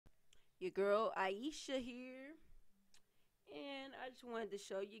Your girl Aisha here, and I just wanted to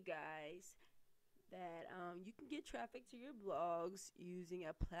show you guys that you can get traffic to your blogs using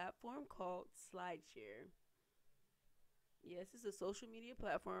a platform called SlideShare. Yes, it's a social media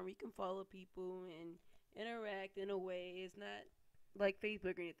platform. You can follow people and interact in a way. It's not like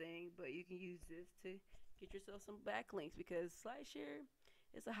Facebook or anything, but you can use this to get yourself some backlinks because SlideShare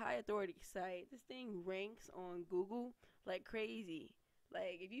is a high authority site. This thing ranks on Google like crazy.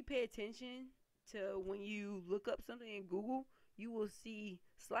 Like if you pay attention to when you look up something in Google, you will see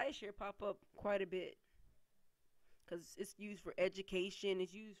SlideShare pop up quite a bit because it's used for education,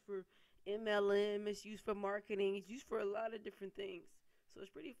 it's used for MLM, it's used for marketing, it's used for a lot of different things. So it's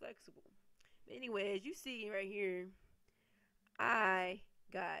pretty flexible. But anyway, as you see right here, I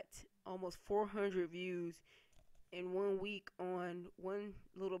got almost 400 views in 1 week on one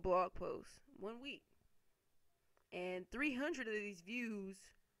little blog post. 1 week. And 300 of these views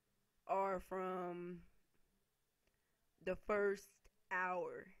are from the first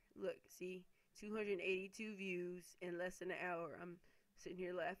hour. Look, see, 282 views in less than an hour. I'm sitting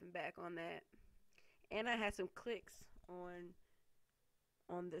here laughing back on that. And I had some clicks on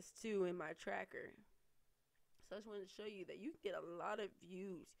this too in my tracker. So I just wanted to show you that you can get a lot of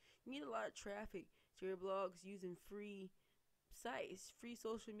views. You get a lot of traffic to your blogs using free sites, free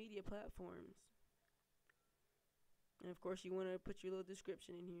social media platforms. And of course you want to put your little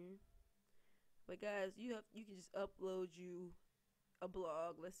description in here. But guys, you can just upload you a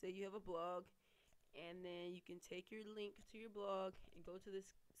blog. Let's say you have a blog, and then you can take your link to your blog and go to this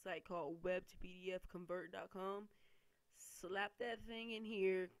site called web2pdfconvert.com. Slap that thing in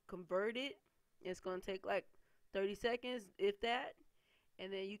here, convert it. It's gonna take like 30 seconds, if that,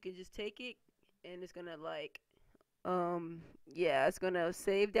 and then you can just take it, and it's gonna yeah, it's gonna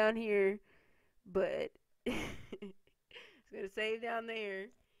save down here, but it's gonna save down there,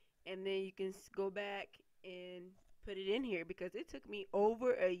 and then you can go back and put it in here because it took me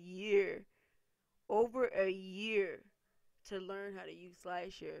over a year to learn how to use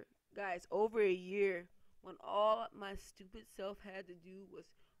SlideShare. Guys, over a year, when all my stupid self had to do was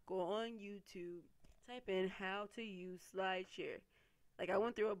go on YouTube, type in how to use SlideShare. Like, I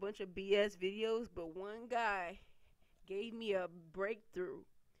went through a bunch of BS videos, but one guy gave me a breakthrough.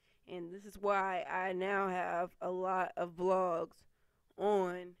 And this is why I now have a lot of vlogs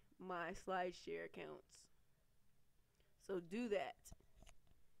on my SlideShare accounts. So do that.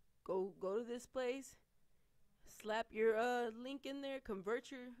 Go to this place, slap your link in there,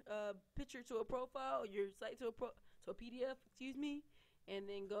 convert your picture to a profile, your site to a PDF, excuse me, and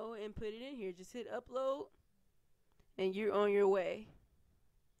then go and put it in here. Just hit upload, and you're on your way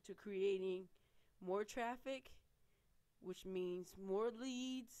to creating more traffic, which means more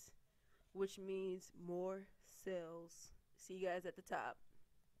leads, which means more sales. See you guys at the top.